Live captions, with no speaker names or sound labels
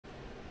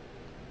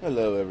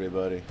Hello,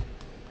 everybody.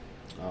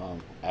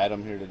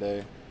 Adam here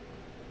today.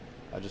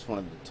 I just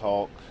wanted to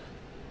talk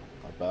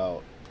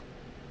about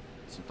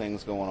some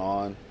things going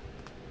on.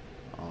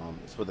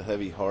 It's with a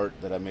heavy heart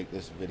that I make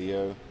this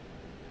video.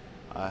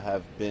 I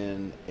have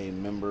been a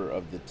member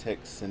of the Tek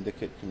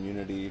Syndicate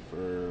community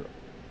for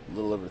a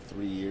little over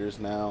 3 years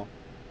now.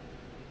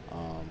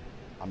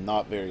 I'm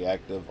not very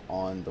active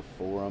on the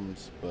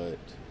forums, but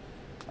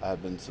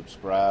I've been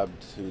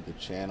subscribed to the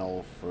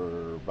channel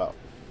for about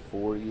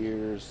 4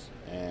 years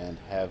and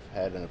have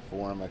had a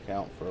forum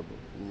account for I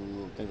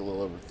think a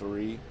little over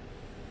 3.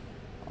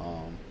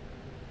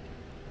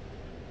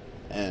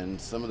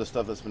 And some of the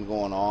stuff that's been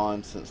going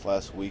on since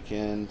last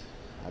weekend,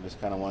 I just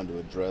kind of wanted to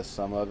address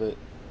some of it.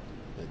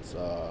 It's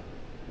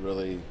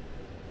really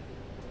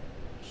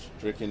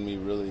stricken me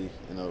really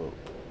in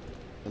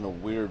a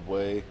weird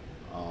way,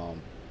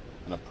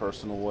 in a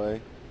personal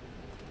way.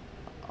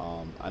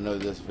 I know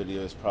this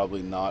video is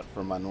probably not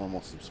for my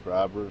normal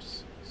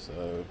subscribers,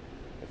 so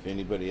if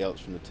anybody else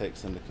from the Tek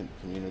Syndicate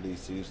community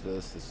sees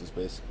this is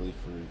basically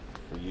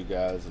for you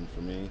guys and for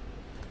me.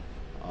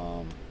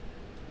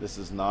 This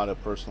is not a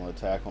personal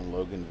attack on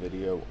Logan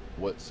video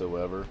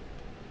whatsoever.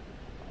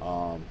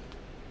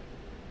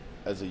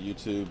 As a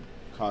YouTube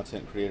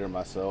content creator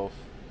myself,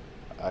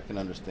 I can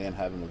understand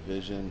having a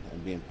vision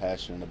and being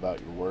passionate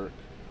about your work.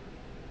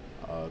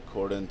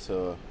 According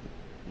to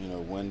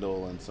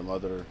Wendell and some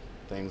other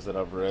things that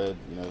I've read,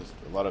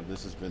 a lot of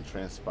this has been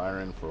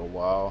transpiring for a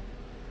while.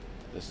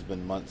 This has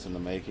been months in the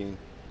making.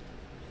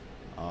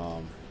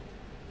 I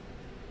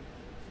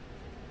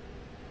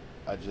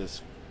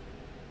just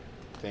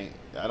think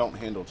I don't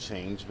handle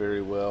change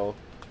very well.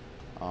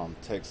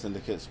 Tek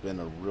Syndicate's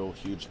been a real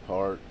huge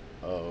part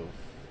of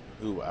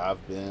who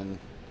I've been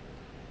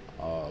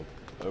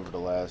over the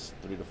last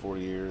 3 to 4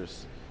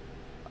 years.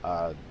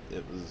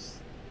 It was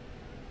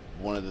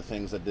one of the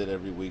things I did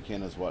every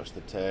weekend is watch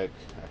the tech.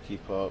 I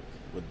keep up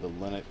with the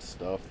Linux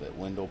stuff that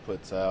Wendell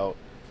puts out.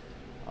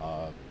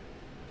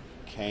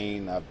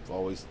 Kane, I've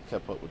always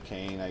kept up with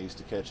Kane. I used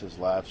to catch his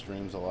live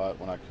streams a lot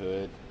when I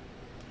could.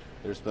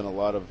 There's been a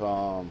lot of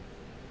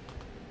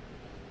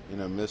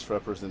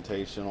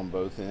misrepresentation on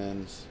both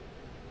ends.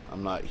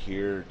 I'm not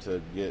here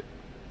to get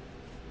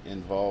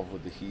involved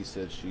with the he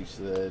said, she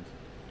said.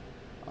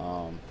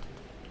 I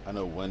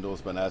know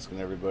Wendell's been asking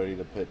everybody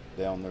to put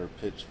down their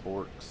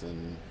pitchforks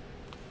and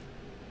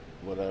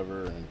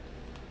whatever and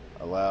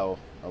allow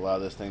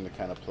this thing to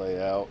kind of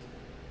play out.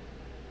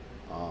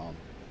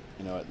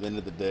 At the end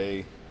of the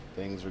day,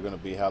 things are going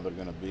to be how they're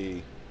going to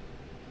be.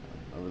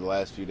 Over the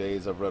last few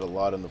days, I've read a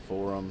lot in the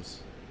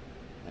forums,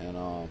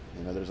 and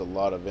there's a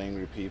lot of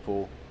angry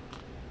people.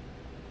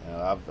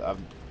 I've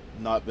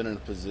not been in a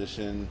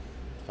position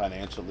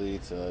financially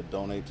to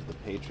donate to the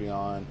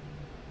Patreon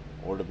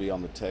or to be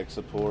on the tech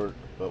support,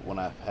 but when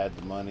I've had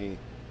the money,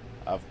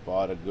 I've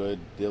bought a good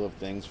deal of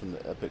things from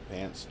the Epic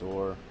Pants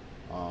store.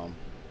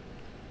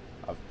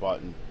 I've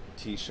bought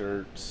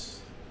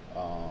t-shirts,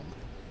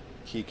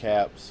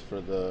 keycaps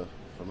for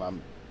my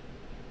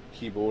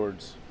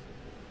keyboards.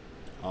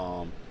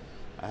 I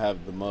have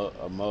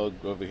a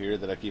mug over here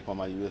that I keep all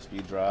my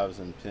USB drives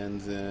and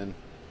pins in.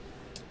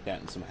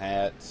 Gotten some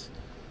hats.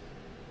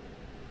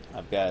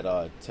 I've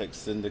got Tek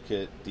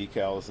Syndicate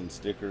decals and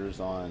stickers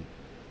on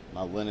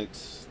my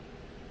Linux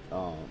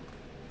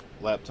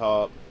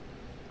laptop.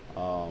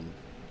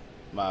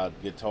 My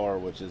guitar,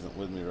 which isn't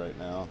with me right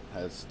now,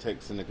 has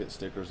Tek Syndicate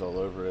stickers all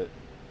over it.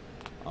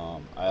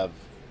 I've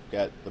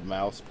got the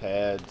mouse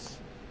pads.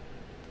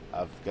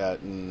 I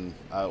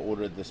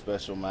ordered the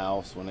special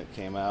mouse when it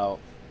came out.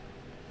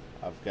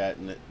 I've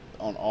gotten it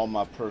on all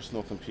my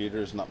personal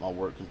computers, not my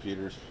work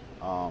computers,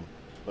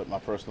 but my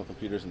personal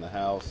computers in the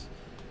house.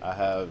 I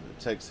have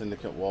Tek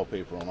Syndicate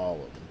wallpaper on all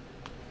of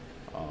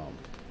them.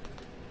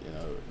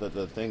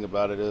 The thing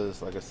about it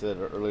is, like I said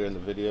earlier in the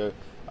video,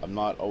 I'm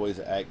not always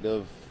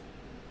active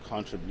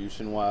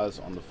contribution wise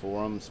on the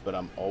forums, but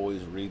I'm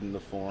always reading the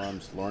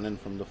forums, learning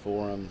from the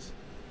forums,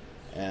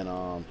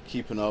 and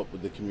keeping up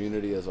with the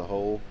community as a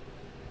whole.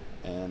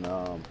 And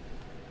I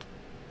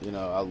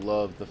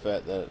love the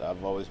fact that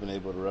I've always been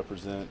able to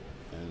represent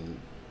and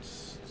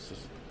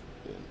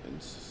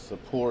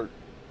support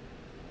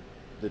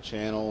the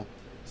channel,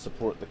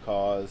 support the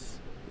cause,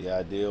 the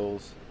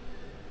ideals.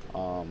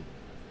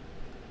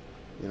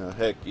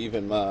 Heck,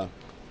 even let's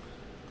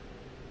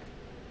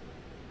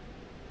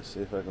see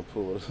if I can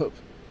pull it up.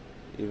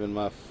 Even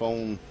my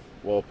phone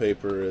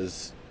wallpaper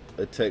is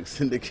a Tek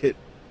Syndicate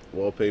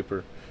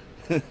wallpaper.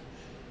 I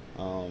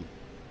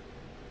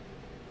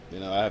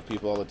have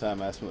people all the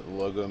time ask me what the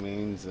logo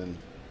means, and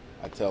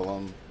I tell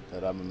them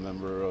that I'm a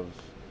member of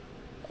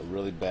a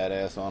really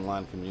badass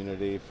online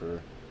community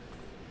for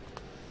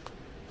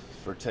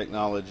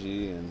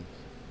technology, and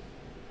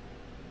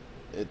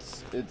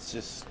it's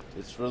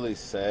really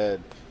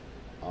sad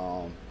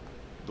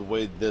the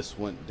way this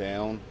went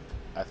down.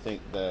 I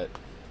think that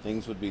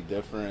things would be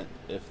different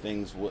if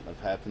things wouldn't have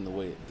happened the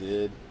way it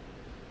did.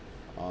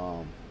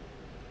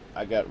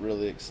 I got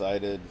really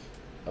excited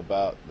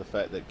about the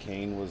fact that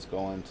Kane was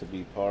going to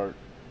be part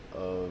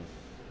of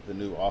the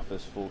new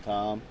office full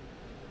time.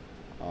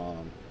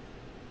 Um,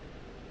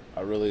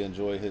 I really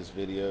enjoy his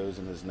videos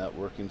and his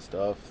networking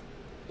stuff.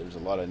 There's a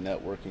lot of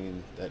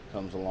networking that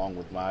comes along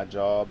with my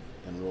job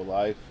in real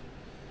life,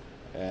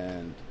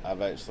 and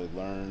I've actually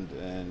learned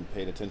and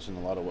paid attention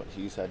to a lot of what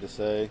he's had to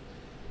say.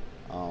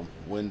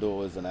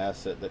 Wendell is an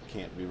asset that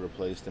can't be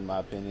replaced, in my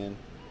opinion.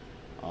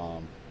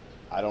 Um,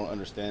 I don't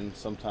understand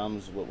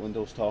sometimes what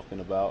Wendell's talking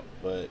about,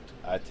 but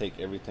I take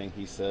everything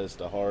he says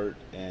to heart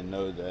and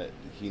know that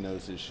he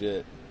knows his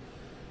shit.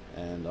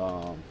 And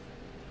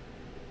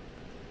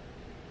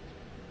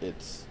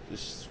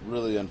it's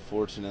really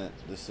unfortunate,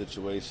 the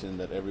situation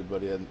that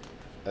everybody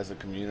as a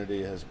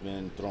community has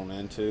been thrown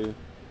into.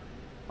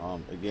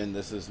 Again,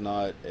 this is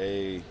not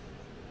a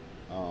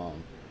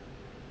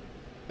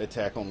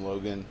attack on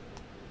Logan.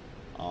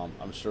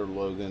 I'm sure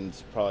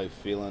Logan's probably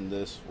feeling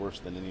this worse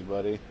than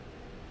anybody.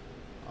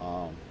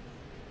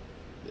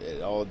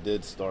 It all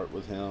did start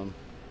with him.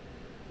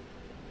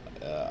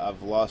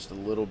 I've lost a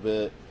little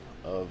bit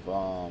of,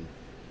 I'm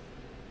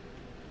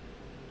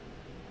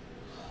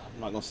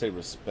not going to say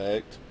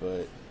respect,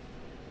 but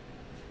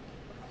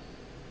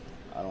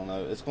I don't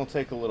know. It's going to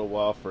take a little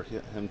while for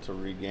him to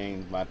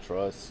regain my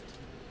trust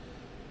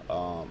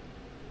when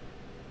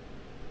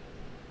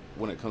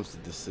it comes to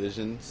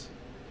decisions.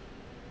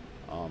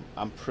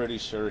 I'm pretty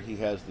sure he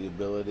has the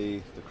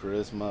ability, the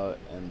charisma,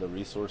 and the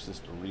resources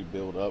to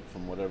rebuild up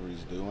from whatever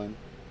he's doing.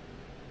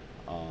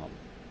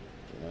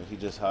 He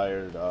just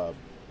hired,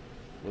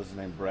 what's his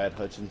name, Brad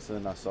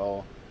Hutchinson, I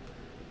saw,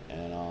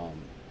 and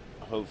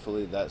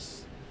hopefully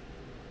that's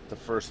the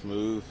first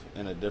move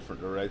in a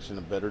different direction,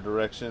 a better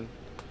direction.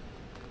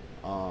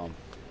 I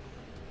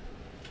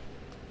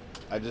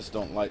just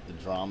don't like the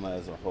drama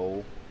as a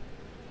whole.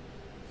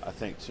 I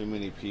think too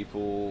many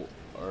people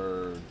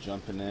are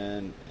jumping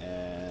in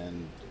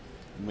and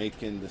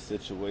making the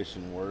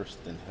situation worse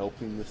than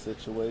helping the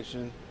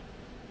situation.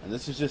 And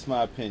this is just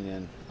my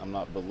opinion. I'm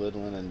not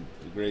belittling and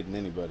degrading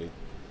anybody.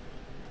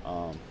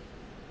 I'm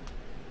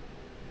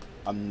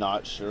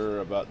not sure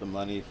about the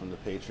money from the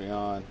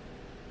Patreon.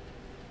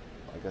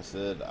 Like I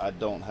said, I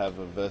don't have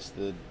a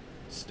vested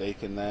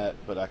stake in that,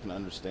 but I can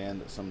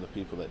understand that some of the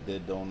people that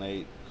did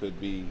donate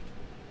could be,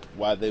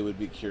 why they would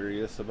be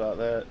curious about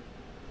that.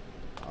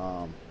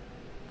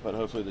 But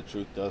hopefully the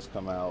truth does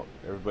come out.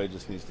 Everybody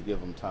just needs to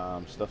give them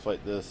time. Stuff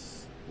like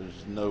this,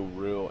 there's no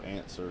real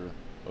answer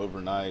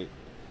overnight,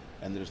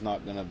 and there's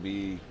not going to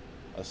be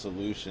a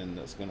solution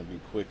that's going to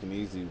be quick and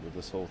easy with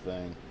this whole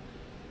thing.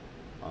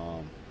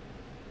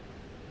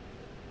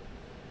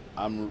 I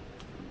don't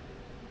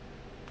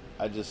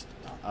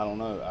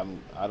know.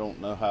 I don't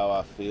know how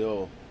I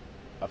feel.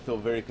 I feel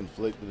very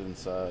conflicted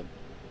inside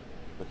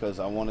because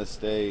I want to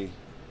stay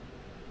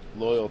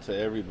loyal to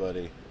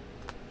everybody.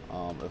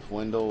 If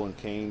Wendell and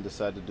Kane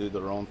decide to do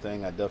their own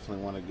thing, I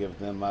definitely want to give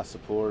them my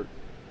support.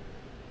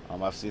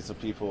 I've seen some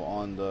people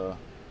on the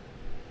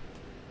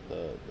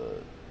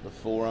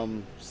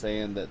forum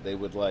saying that they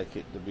would like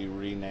it to be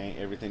renamed,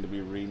 everything to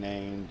be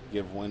renamed,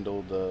 give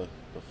Wendell the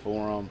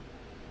forum.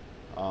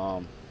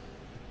 I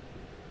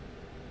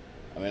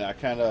mean, I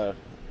don't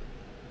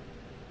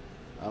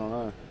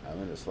know. I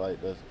mean, it's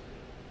like this.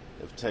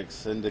 If Tek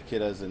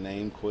Syndicate as a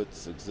name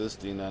quits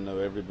existing, I know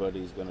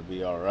everybody's going to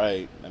be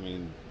alright. I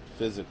mean,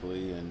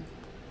 physically and,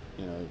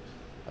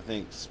 I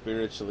think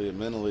spiritually and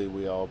mentally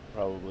we all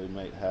probably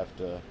might have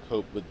to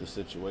cope with the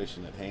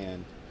situation at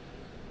hand.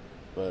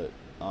 But,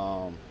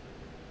 I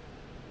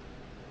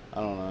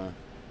don't know.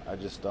 I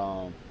just,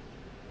 I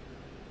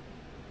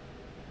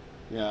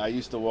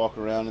used to walk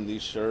around in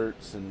these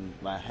shirts and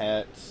my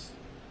hats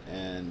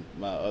and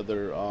my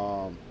other,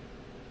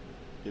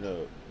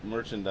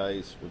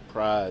 merchandise with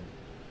pride,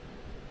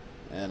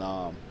 and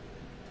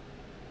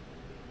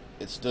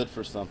it stood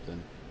for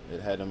something.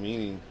 It had a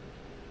meaning,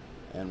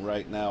 and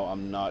right now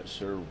I'm not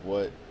sure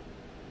what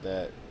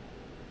that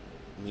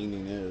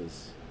meaning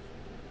is,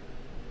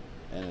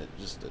 and it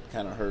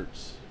kind of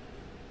hurts.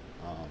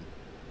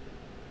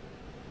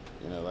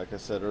 Like I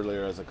said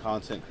earlier, as a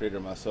content creator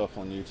myself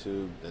on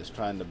YouTube that's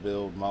trying to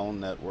build my own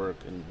network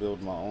and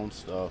build my own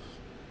stuff,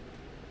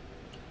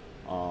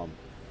 I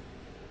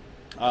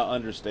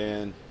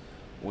understand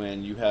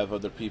when you have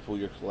other people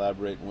you're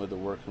collaborating with or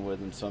working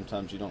with, and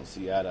sometimes you don't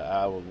see eye to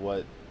eye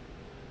with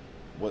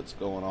what's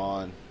going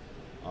on.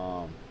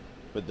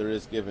 But there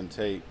is give and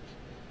take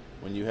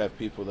when you have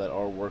people that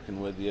are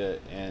working with you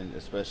and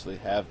especially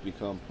have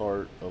become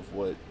part of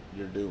what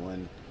you're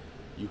doing.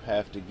 You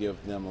have to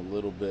give them a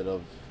little bit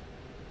of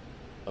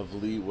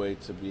leeway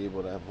to be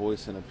able to have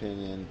voice and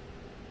opinion,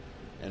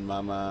 in my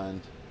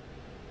mind.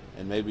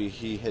 And maybe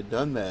he had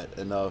done that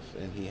enough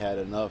and he had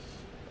enough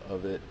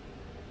of it,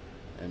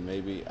 and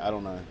maybe, I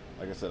don't know.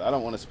 Like I said, I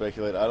don't want to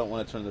speculate. I don't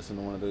want to turn this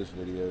into one of those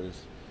videos.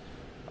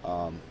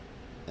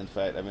 In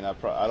fact, I mean, I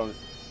don't.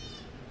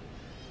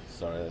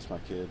 Sorry, that's my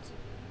kids.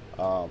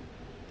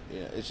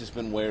 It's just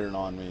been wearing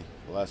on me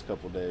the last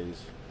couple of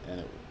days,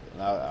 and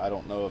I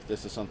don't know if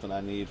this is something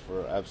I need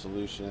for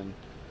absolution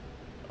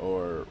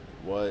or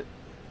what.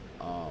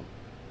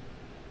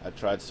 I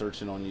tried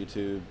searching on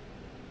YouTube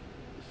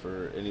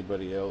for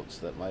anybody else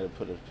that might have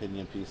put an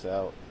opinion piece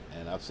out,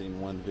 and I've seen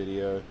one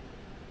video,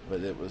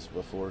 but it was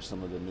before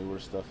some of the newer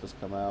stuff has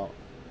come out.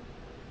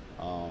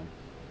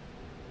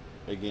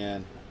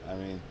 Again, I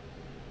mean,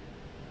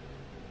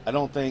 I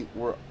don't think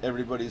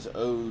everybody's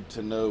owed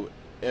to know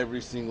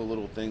every single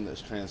little thing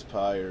that's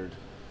transpired,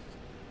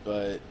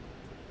 but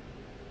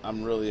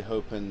I'm really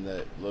hoping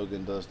that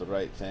Logan does the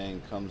right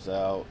thing, comes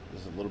out,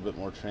 is a little bit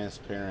more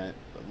transparent,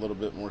 a little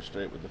bit more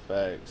straight with the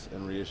facts,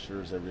 and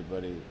reassures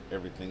everybody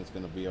everything's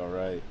going to be all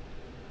right.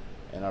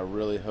 And I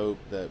really hope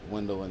that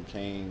Wendell and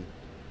Kane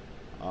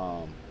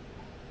are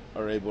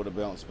able to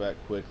bounce back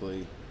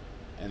quickly.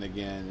 And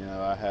again, you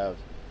know, I have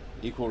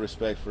equal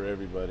respect for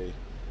everybody.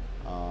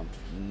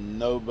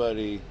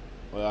 Nobody,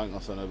 well, I'm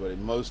gonna say nobody,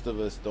 most of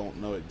us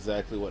don't know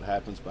exactly what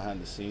happens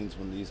behind the scenes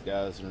when these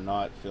guys are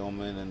not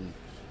filming and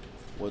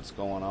what's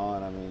going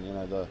on. I mean, you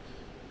know,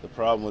 the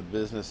problem with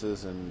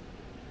businesses and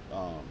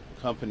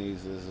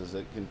companies is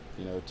it can,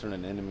 you know, turn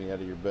an enemy out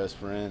of your best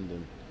friend.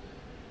 And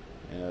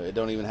you know, it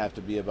don't even have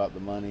to be about the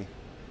money.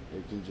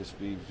 It can just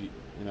be,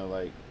 you know,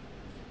 like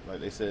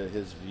they said,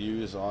 his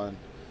views on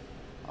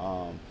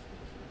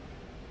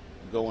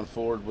going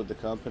forward with the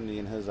company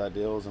and his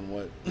ideals and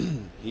what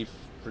he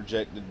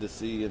projected to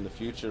see in the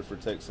future for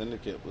Tek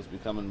Syndicate was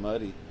becoming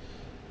muddy,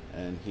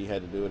 and he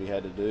had to do what he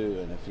had to do.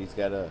 And if he's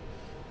got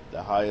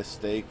the highest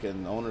stake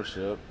in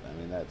ownership, I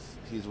mean,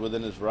 he's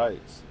within his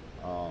rights.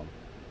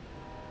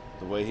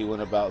 The way he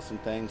went about some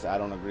things, I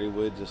don't agree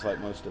with, just like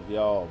most of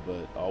y'all,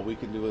 but all we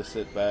can do is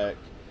sit back,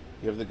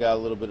 give the guy a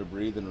little bit of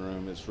breathing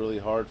room. It's really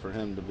hard for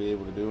him to be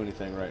able to do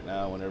anything right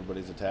now when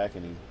everybody's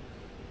attacking him,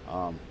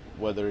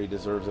 whether he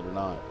deserves it or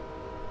not.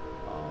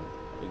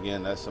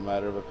 Again, that's a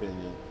matter of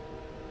opinion.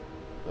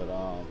 But,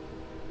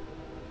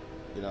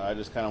 you know, I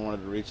just kind of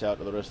wanted to reach out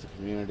to the rest of the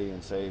community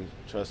and say,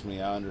 trust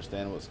me, I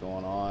understand what's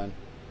going on.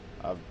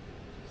 I've,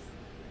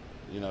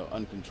 you know,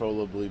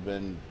 uncontrollably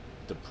been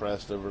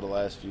depressed over the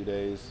last few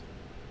days.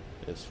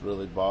 It's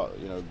really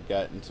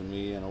gotten to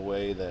me in a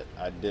way that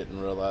I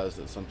didn't realize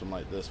that something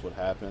like this would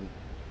happen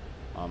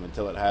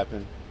until it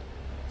happened.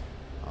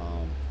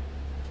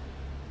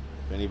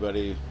 If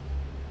anybody,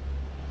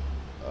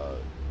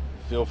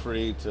 feel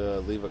free to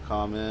leave a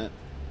comment.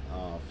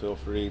 Feel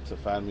free to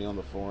find me on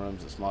the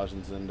forums at Smaj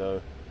and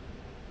Zendo,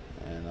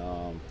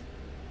 and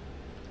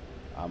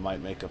I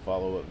might make a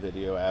follow-up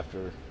video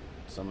after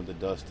some of the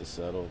dust is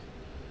settled.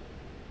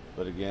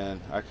 But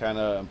again, I kind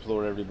of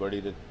implore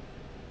everybody to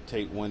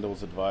take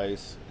Wendell's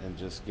advice and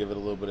just give it a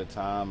little bit of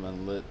time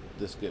and let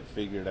this get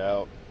figured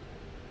out.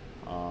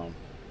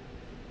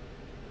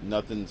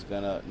 Nothing's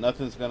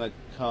gonna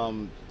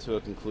come to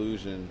a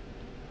conclusion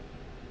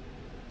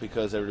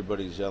because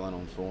everybody's yelling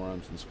on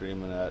forums and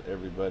screaming at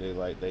everybody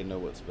like they know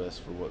what's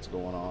best for what's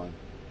going on.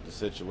 The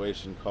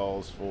situation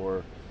calls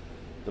for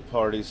the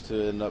parties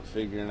to end up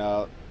figuring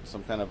out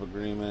some kind of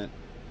agreement.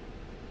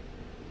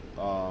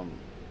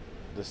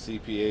 The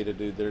CPA to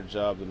do their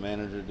job, the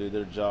manager do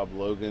their job,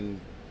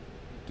 Logan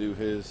do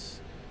his,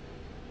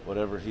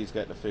 whatever he's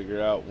got to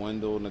figure out,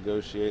 Wendell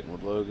negotiating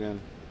with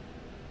Logan.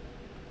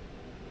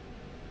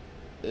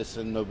 It's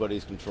in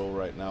nobody's control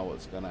right now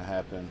what's going to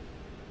happen.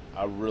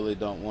 I really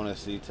don't want to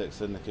see Tek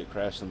Syndicate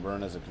crash and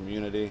burn as a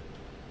community.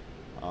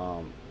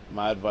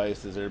 My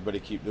advice is everybody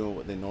keep doing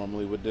what they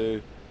normally would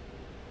do.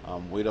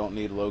 We don't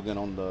need Logan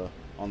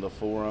on the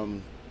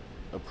forum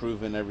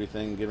approving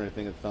everything, giving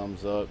everything a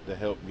thumbs up to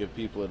help give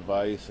people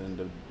advice and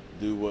to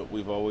do what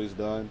we've always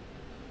done.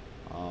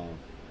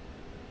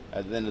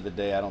 At the end of the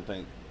day, I don't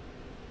think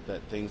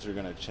that things are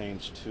going to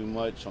change too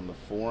much on the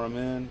forum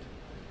end.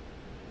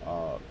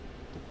 The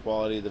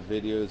quality of the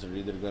videos are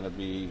either going to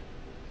be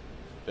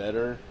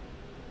better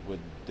with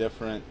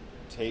different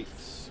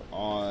takes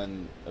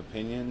on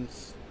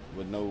opinions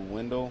with no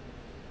Wendell,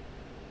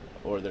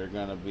 or they're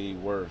going to be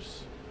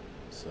worse.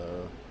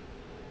 So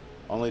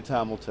only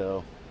time will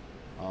tell.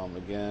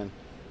 Again,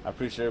 I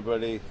appreciate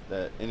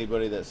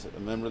anybody that's a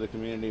member of the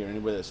community or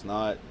anybody that's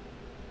not,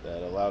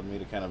 that allowed me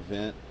to kind of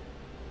vent.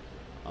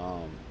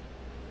 I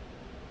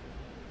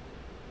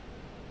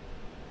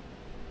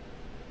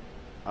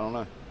don't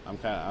know. I'm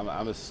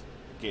just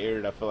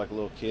scared. I feel like a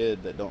little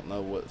kid that don't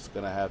know what's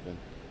going to happen.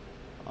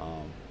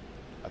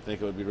 I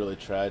think it would be really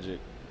tragic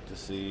to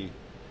see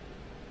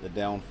the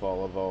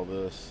downfall of all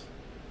this.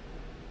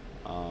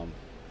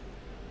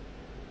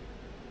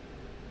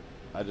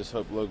 I just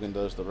hope Logan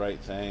does the right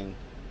thing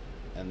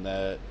and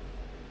that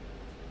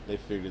they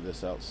figure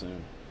this out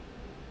soon.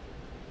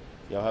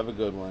 Y'all have a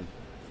good one.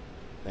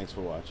 Thanks for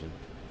watching.